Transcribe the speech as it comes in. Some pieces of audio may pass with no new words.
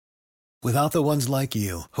Without the ones like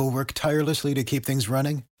you, who work tirelessly to keep things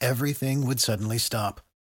running, everything would suddenly stop.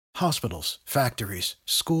 Hospitals, factories,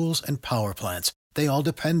 schools, and power plants, they all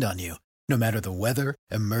depend on you. No matter the weather,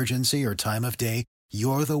 emergency, or time of day,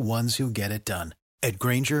 you're the ones who get it done. At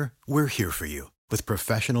Grainger, we're here for you with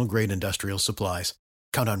professional-grade industrial supplies.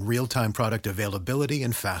 Count on real-time product availability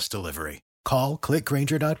and fast delivery. Call, click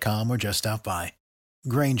Grainger.com, or just stop by.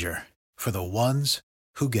 Grainger, for the ones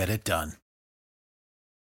who get it done.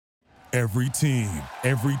 Every team,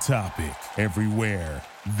 every topic, everywhere.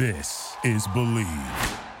 This is Believe.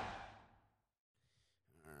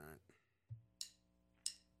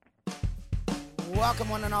 Welcome,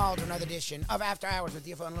 one and all, to another edition of After Hours with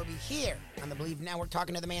DFO and Luby here on the Believe Network,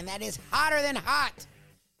 talking to the man that is hotter than hot,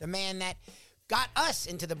 the man that got us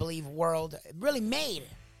into the Believe world, really made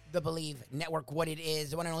the Believe Network what it is.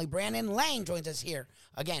 The one and only Brandon Lang joins us here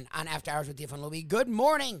again on After Hours with DFO and Luby. Good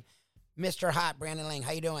morning, Mr. Hot Brandon Lang.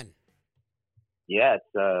 How you doing? Yeah,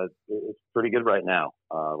 it's pretty good right now.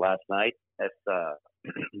 Last night at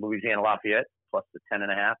Louisiana Lafayette plus the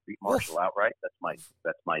 10.5 beat Marshall outright.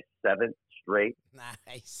 That's my seventh straight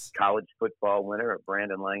college football winner at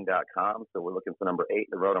BrandonLang.com. So we're looking for number 8 in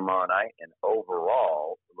the road tomorrow night, and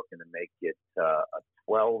overall we're looking to make it a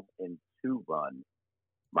 12-2 run.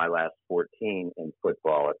 My last 14 in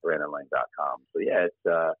football at BrandonLang.com. So yeah,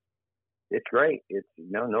 it's great. It's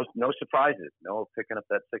no surprises. No picking up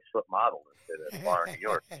that 6-foot model instead of bar in New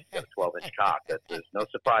York. She's got a 12-inch cock. There's no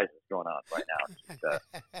surprises going on right now. It's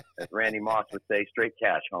just, as Randy Moss would say, straight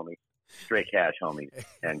cash, homies. Straight cash, homies,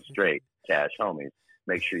 and straight cash, homies.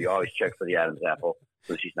 Make sure you always check for the Adam's apple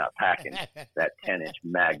so she's not packing that 10-inch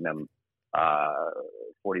Magnum,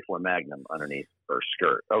 44 Magnum underneath her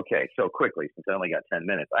skirt. Okay, so quickly, since I only got 10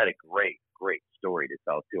 minutes, I had a great story to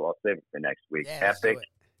tell too. I'll save it for next week. Yeah, Epic.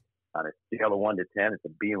 On a scale of 1 to 10, it's a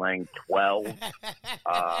B-Lang 12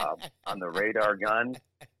 on the radar gun.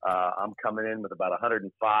 I'm coming in with about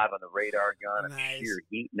 105 on the radar gun. Nice. Sheer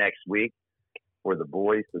heat next week for the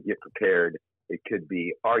boys to get prepared. It could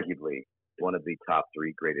be arguably one of the top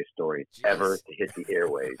 3 greatest stories ever to hit the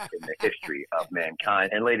airwaves in the history of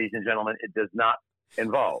mankind. And ladies and gentlemen, it does not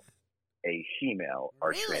involve a female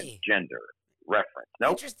or transgender reference.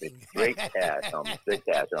 Nope. It's straight cash, homie. Straight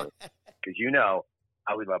cash, homie. Because you know,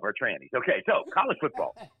 how we love our trannies. Okay, so college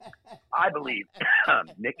football. I believe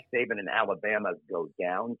Nick Saban and Alabama go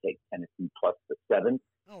down, take Tennessee plus the 7.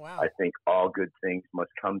 Oh, wow. I think all good things must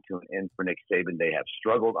come to an end for Nick Saban. They have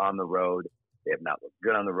struggled on the road. They have not looked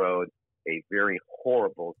good on the road. A very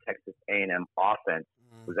horrible Texas A&M offense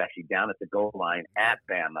was actually down at the goal line at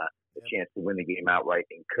Bama, the chance to win the game outright,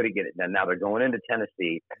 and couldn't get it done. Now they're going into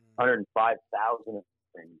Tennessee, 105,000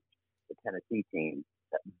 in the Tennessee team.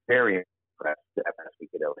 Very impressed last week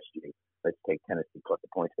at LSU. Let's take Tennessee plus the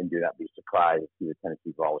points and do that. Be surprised to see the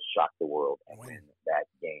Tennessee Vols shock the world and win that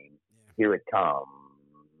game. Yeah. Here it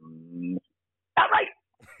comes. All right.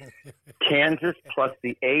 Kansas plus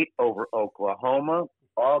the 8 over Oklahoma.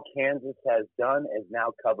 All Kansas has done is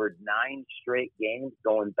now covered 9 straight games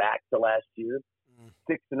going back to last year.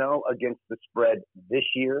 6-0 against the spread this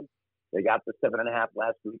year. They got the 7.5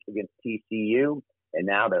 last week against TCU. And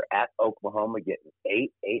now they're at Oklahoma getting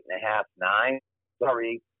 8, 8.5, 9.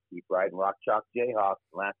 Sorry, keep riding Rock Chalk Jayhawks.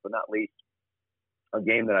 Last but not least, a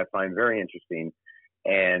game that I find very interesting.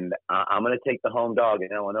 And I'm going to take the home dog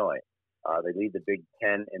in Illinois. They lead the Big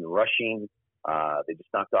Ten in rushing. They just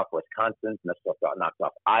knocked off Wisconsin. Knocked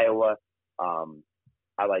off Iowa.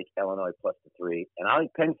 I like Illinois plus the 3. And I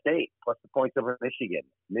like Penn State plus the points over Michigan.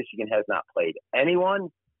 Michigan has not played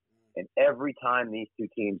anyone. And every time these two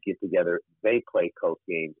teams get together, they play close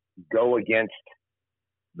games. Go against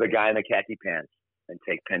the guy in the khaki pants and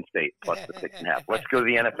take Penn State plus the 6.5. Let's go to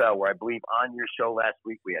the NFL, where I believe on your show last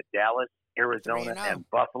week we had Dallas, Arizona, and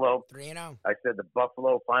Buffalo. 3-0. I said the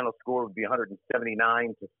Buffalo final score would be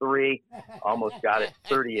 179-3. Almost got it.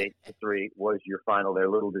 38-3 was your final. They're a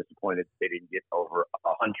little disappointed they didn't get over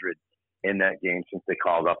 100 in that game since they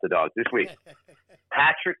called off the dogs this week.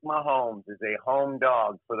 Patrick Mahomes is a home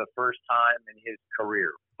dog for the first time in his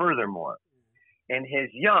career. Furthermore, in his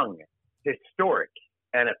young, historic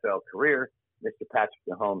NFL career, Mr. Patrick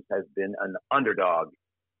Mahomes has been an underdog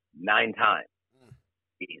 9 times.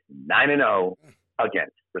 He's 9-0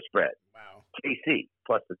 against the spread. Wow. KC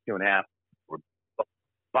plus the 2.5. We're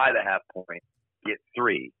by the half point. Get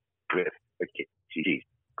 3 with the KC.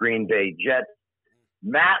 Green Bay Jets.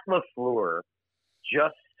 Matt LaFleur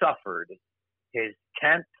just suffered his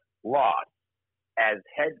 10th loss as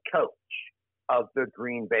head coach of the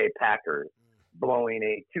Green Bay Packers, blowing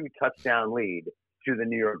a 2-touchdown lead to the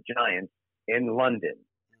New York Giants in London.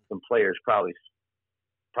 Some players probably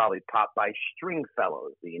probably popped by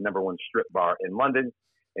Stringfellows, the number one strip bar in London,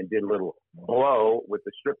 and did a little blow with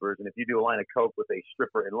the strippers. And if you do a line of coke with a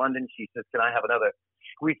stripper in London, she says, "Can I have another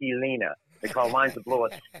squeaky Lena?" They call lines of blow a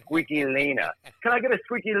squeaky Lena. "Can I get a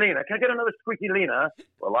squeaky Lena? Can I get another squeaky Lena?"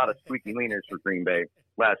 Well, a lot of squeaky Lenas for Green Bay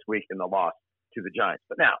last week in the loss to the Giants.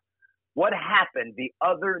 But now, what happened the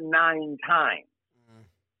other 9 times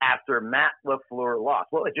after Matt LaFleur lost?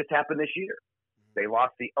 Well, it just happened this year. They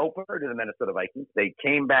lost the opener to the Minnesota Vikings. They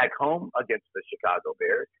came back home against the Chicago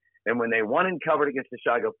Bears. And when they won and covered against the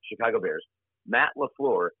Chicago Bears, Matt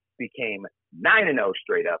LaFleur became 9-0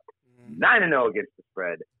 straight up, 9-0 against the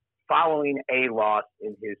spread, following a loss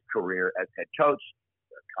in his career as head coach.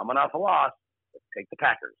 They're coming off a loss. Let's take the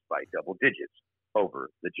Packers by double digits over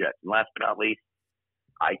the Jets. And last but not least,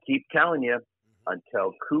 I keep telling you,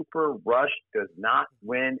 until Cooper Rush does not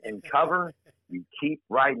win and cover, you keep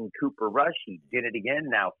riding Cooper Rush. He did it again,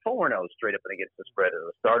 now 4-0 straight up and against the spread as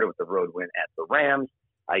a starter with the road win at the Rams.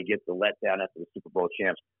 I get the letdown after the Super Bowl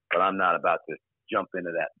champs, but I'm not about to jump in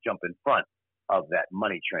front of that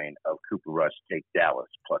money train of Cooper Rush take Dallas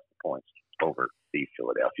plus the points over the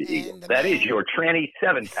Philadelphia Eagles. That is your tranny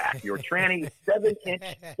 7-pack, your tranny 7-inch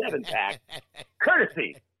 7-pack,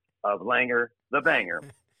 courtesy of Langer the Banger,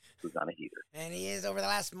 who's on a heater. And he is over the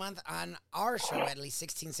last month on our show, at least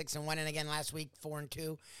 16-6-1, and again last week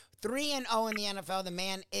 4-2, 3-0 in the NFL. The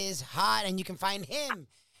man is hot, and you can find him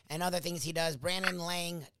and other things he does,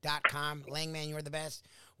 BrandonLang.com. Langman, you're the best.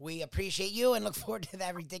 We appreciate you and look forward to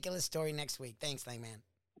that ridiculous story next week. Thanks, Langman.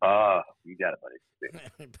 You got it, buddy.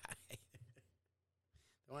 Bye.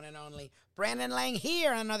 The one and only Brandon Lang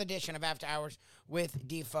here on another edition of After Hours with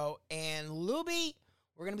Defo and Luby.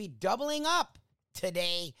 We're going to be doubling up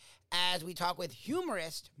today as we talk with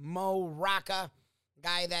humorist Mo Rocca,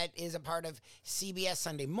 guy that is a part of CBS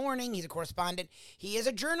Sunday Morning. He's a correspondent. He is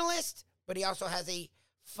a journalist, but he also has a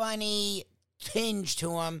funny tinge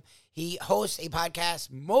to him. He hosts a podcast,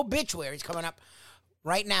 Mobituary. He's coming up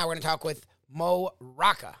right now. We're going to talk with Mo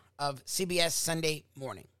Rocca of CBS Sunday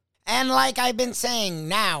Morning. And like I've been saying,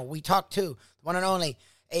 now we talk to the one and only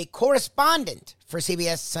a correspondent for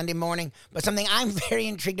CBS Sunday Morning, but something I'm very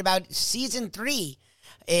intrigued about. Season 3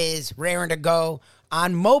 is raring to go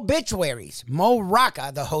on Mobituaries. Mo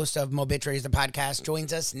Rocca, the host of Mobituaries, the podcast,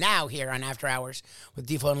 joins us now here on After Hours with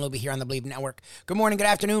Defo and Luby here on the Believe Network. Good morning, good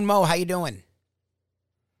afternoon, Mo. How you doing?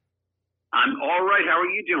 I'm all right. How are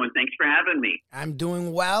you doing? Thanks for having me. I'm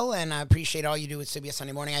doing well, and I appreciate all you do with CBS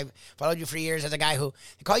Sunday Morning. I've followed you for years as a guy who,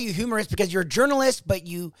 they call you humorist because you're a journalist, but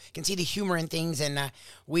you can see the humor in things, and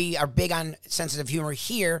we are big on sensitive humor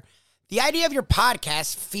here. The idea of your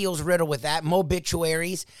podcast feels riddled with that.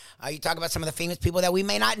 Mobituaries. You talk about some of the famous people that we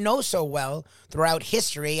may not know so well throughout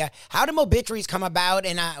history. How did Mobituaries come about,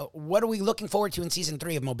 and what are we looking forward to in season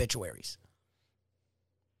 3 of Mobituaries?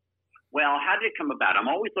 Well, how did it come about?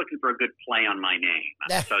 I'm always looking for a good play on my name.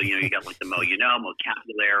 So, you got like the Mo,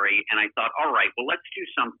 vocabulary. And I thought, all right, well, let's do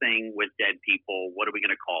something with dead people. What are we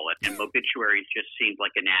going to call it? And Mobituaries just seemed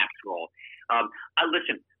like a natural.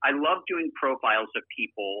 Listen, I love doing profiles of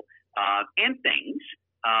people and things.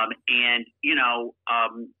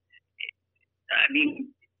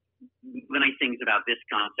 The nice things about this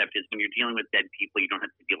concept is when you're dealing with dead people, you don't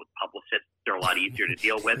have to deal with publicists. They're a lot easier to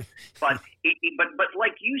deal with. But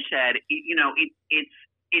like you said,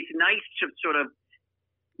 it's nice to sort of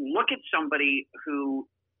look at somebody who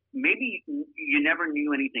maybe you never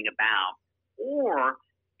knew anything about, or,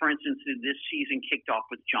 for instance, this season kicked off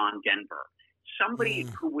with John Denver, somebody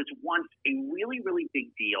who was once a really, really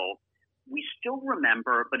big deal. We still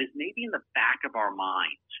remember, but is maybe in the back of our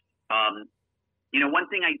minds. One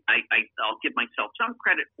thing I'll give myself some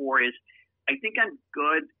credit for is I think I'm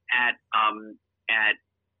good at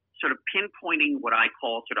sort of pinpointing what I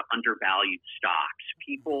call sort of undervalued stocks.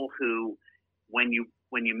 People who, when you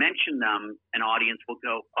mention them, an audience will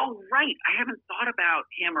go, "Oh, right, I haven't thought about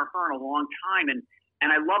him or her in a long time," and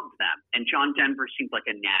I love them. And John Denver seems like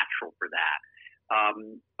a natural for that.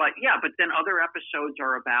 But then other episodes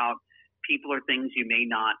are about people or things you may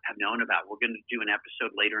not have known about. We're going to do an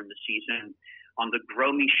episode later in the season on the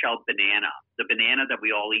Gros Michel banana. The banana that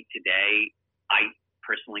we all eat today, I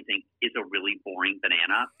personally think is a really boring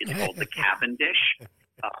banana. It's called the Cavendish,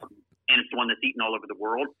 and it's the one that's eaten all over the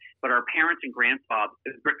world. But our parents and grandparents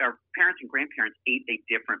ate a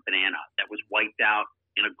different banana that was wiped out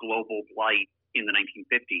in a global blight in the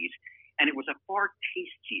 1950s, and it was a far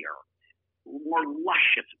tastier, more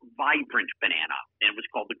luscious, vibrant banana, and it was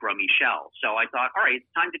called the Gros Michel. So I thought, all right, it's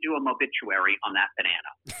time to do a Mobituary on that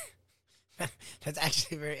banana. That's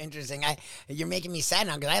actually very interesting. You're making me sad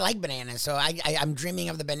now because I like bananas. So I'm dreaming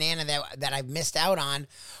of the banana that I've missed out on.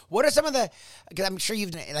 What are some of the? Because I'm sure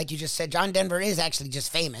you've, like you just said, John Denver is actually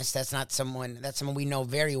just famous. That's not someone. That's someone we know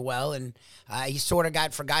very well, and he sort of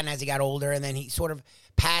got forgotten as he got older, and then he sort of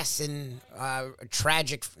passed in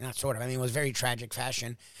tragic, not sort of. I mean, it was very tragic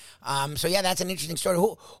fashion. So yeah, that's an interesting story.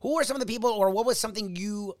 Who are some of the people, or what was something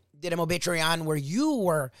you did an obituary on where you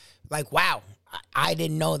were like, wow, I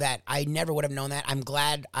didn't know that. I never would have known that. I'm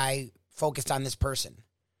glad I focused on this person.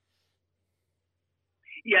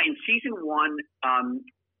 Yeah, in season 1,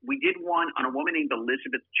 we did one on a woman named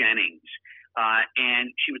Elizabeth Jennings.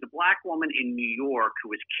 And she was a black woman in New York who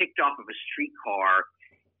was kicked off of a streetcar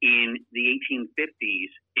in the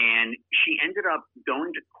 1850s. And she ended up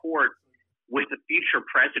going to court with the future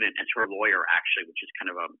president as her lawyer, actually, which is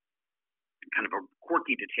kind of a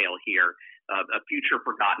quirky detail here. A future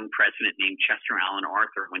forgotten president named Chester Alan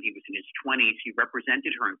Arthur, when he was in his 20s, he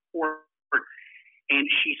represented her in court, and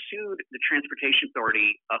she sued the Transportation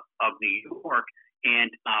Authority of New York,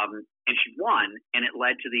 and she won, and it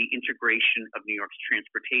led to the integration of New York's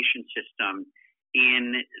transportation system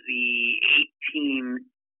in the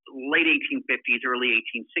late 1850s, early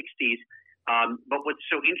 1860s. But what's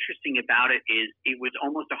so interesting about it is it was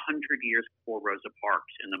almost 100 years before Rosa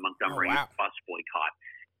Parks and the Montgomery bus boycott.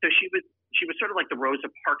 So she was sort of like the Rosa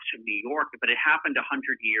Parks of New York, but it happened 100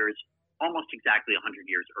 years, almost exactly 100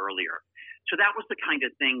 years earlier. So that was the kind of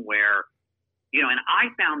thing where, and I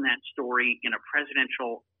found that story in a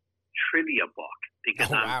presidential trivia book because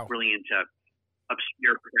I'm really into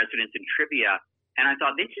obscure presidents and trivia. And I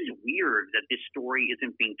thought, this is weird that this story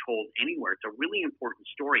isn't being told anywhere. It's a really important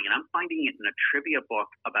story, and I'm finding it in a trivia book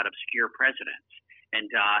about obscure presidents. And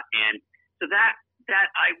so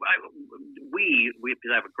we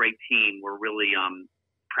because I have a great team, we're really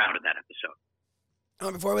proud of that episode.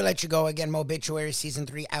 Before we let you go, again, Mobituary Season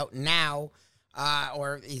 3 out now,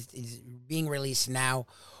 or is being released now.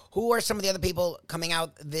 Who are some of the other people coming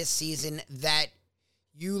out this season that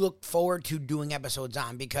you look forward to doing episodes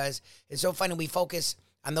on? Because it's so funny, we focus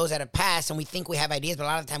on those that have passed and we think we have ideas, but a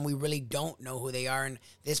lot of the time we really don't know who they are. And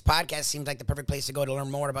this podcast seems like the perfect place to go to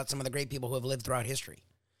learn more about some of the great people who have lived throughout history.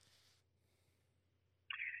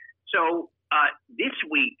 So this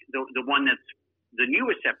week, the one that's the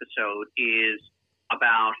newest episode is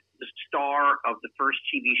about the star of the first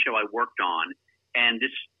TV show I worked on. And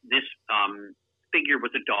this figure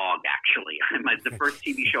was a dog, actually. The first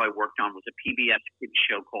TV show I worked on was a PBS kids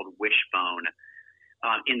show called Wishbone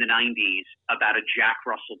in the 90s about a Jack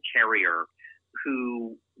Russell Terrier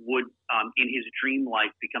who would, in his dream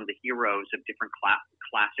life, become the heroes of different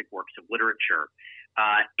classic works of literature.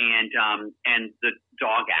 And the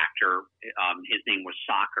dog actor, his name was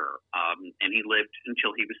Soccer, and he lived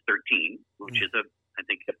until he was 13, which is I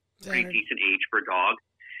think a pretty decent age for a dog,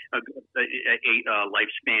 a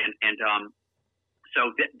lifespan. And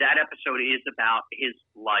so that episode is about his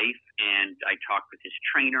life, and I talked with his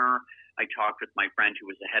trainer. I talked with my friend who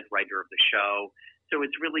was the head writer of the show. So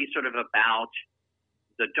it's really sort of about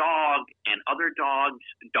the dog and other dogs,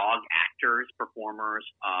 dog actors, performers,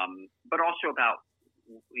 but also about,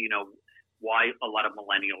 why a lot of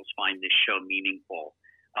millennials find this show meaningful.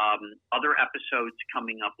 Other episodes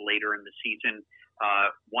coming up later in the season,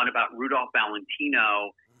 one about Rudolph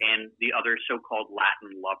Valentino and the other so-called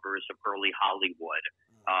Latin lovers of early Hollywood.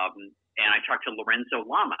 And I talked to Lorenzo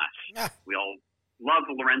Lamas. Yeah. We all love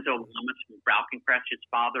Lorenzo Lamas from Falcon Crest. His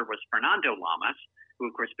father was Fernando Lamas, who,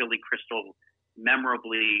 of course, Billy Crystal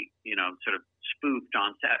memorably, sort of spoofed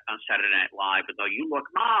on Saturday Night Live, although you look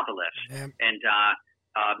marvelous. Yeah.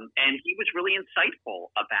 And he was really insightful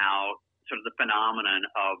about sort of the phenomenon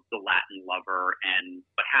of the Latin lover and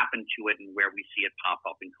what happened to it and where we see it pop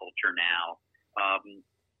up in culture now.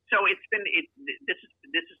 So this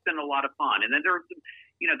has been a lot of fun. And then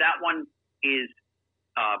that one is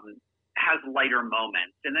has lighter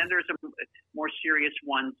moments, and then there's a more serious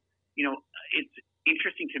ones. It's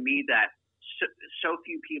interesting to me that so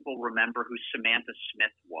few people remember who Samantha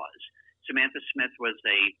Smith was. Samantha Smith was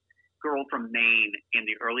a girl from Maine in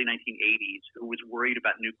the early 1980s who was worried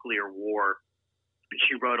about nuclear war. And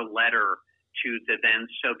she wrote a letter to the then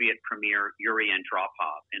Soviet premier Yuri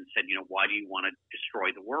Andropov and said, why do you want to destroy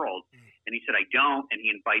the world? And he said, I don't. And he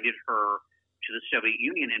invited her to the Soviet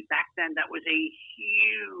Union. And back then that was a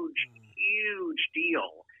huge, huge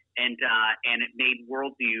deal. And it made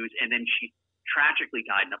world news. And then she tragically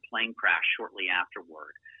died in a plane crash shortly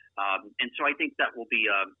afterward. And so I think that will be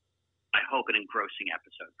I hope, an engrossing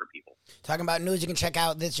episode for people. Talking about news, you can check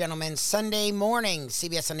out this gentleman Sunday morning,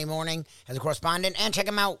 CBS Sunday Morning, as a correspondent, and check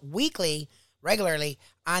him out weekly regularly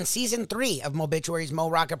on season 3 of Mobituaries. Mo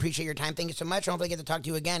Rocca, appreciate your time. Thank you so much. Hopefully get to talk to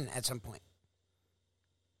you again at some point.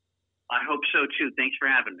 I hope so, too. Thanks for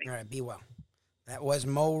having me. All right, be well. That was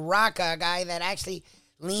Mo Rocca, a guy that actually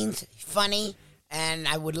leans funny, and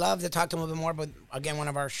I would love to talk to him a little bit more, but again, one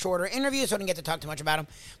of our shorter interviews, so I didn't get to talk too much about him.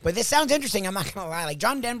 But this sounds interesting, I'm not going to lie. Like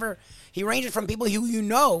John Denver, he ranges from people who you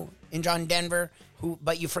know in John Denver,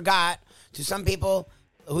 but you forgot, to some people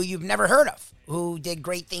who you've never heard of, who did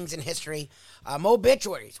great things in history.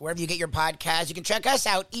 Mobituaries, wherever you get your podcast. You can check us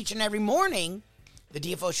out each and every morning, The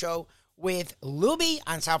DFO Show with Luby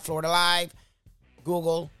on South Florida Live,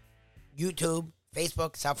 Google, YouTube,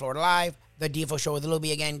 Facebook, South Florida Live, The DFO Show with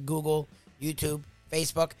Luby again, Google, YouTube,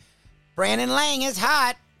 Facebook. Brandon Lang is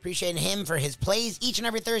hot. Appreciate him for his plays each and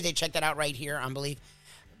every Thursday. Check that out right here on Believe.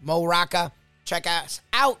 Mo Rocca, check us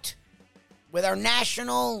out with our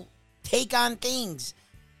national take on things.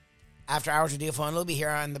 After Hours with DFO and Luby here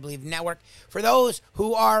on the Believe Network. For those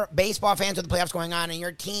who are baseball fans with the playoffs going on and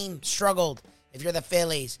your team struggled, if you're the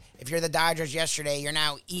Phillies, if you're the Dodgers yesterday, you're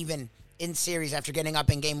now even in series after getting up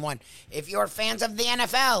in game 1. If you're fans of the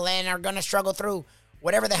NFL and are going to struggle through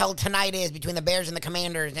whatever the hell tonight is between the Bears and the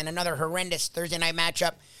Commanders and another horrendous Thursday night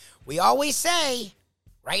matchup, we always say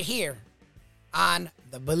right here on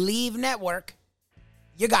the Believe Network,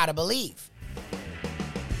 you gotta believe.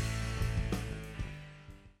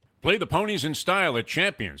 Play the ponies in style at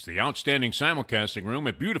Champions, the outstanding simulcasting room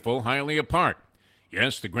at beautiful Hialeah Park.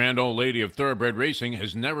 Yes, the grand old lady of thoroughbred racing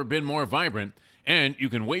has never been more vibrant, and you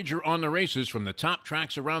can wager on the races from the top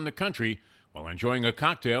tracks around the country while enjoying a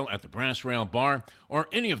cocktail at the Brass Rail Bar or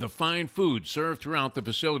any of the fine food served throughout the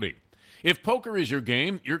facility. If poker is your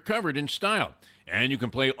game, you're covered in style, and you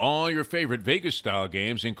can play all your favorite Vegas-style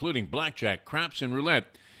games, including blackjack, craps, and roulette,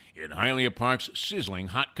 in Hialeah Park's sizzling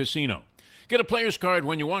hot casino. Get a player's card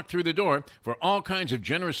when you walk through the door for all kinds of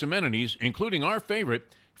generous amenities, including our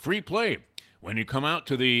favorite, free play, when you come out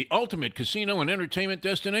to the ultimate casino and entertainment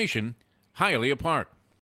destination, Hialeah Park.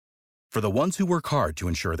 For the ones who work hard to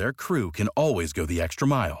ensure their crew can always go the extra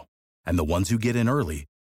mile, and the ones who get in early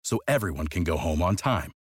so everyone can go home on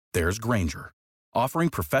time, there's Grainger, offering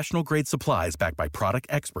professional-grade supplies backed by product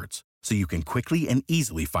experts so you can quickly and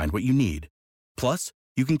easily find what you need. Plus,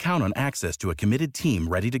 you can count on access to a committed team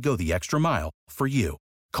ready to go the extra mile for you.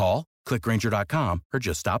 Call, click Grainger.com, or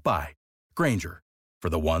just stop by. Grainger, for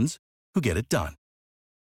the ones who get it done.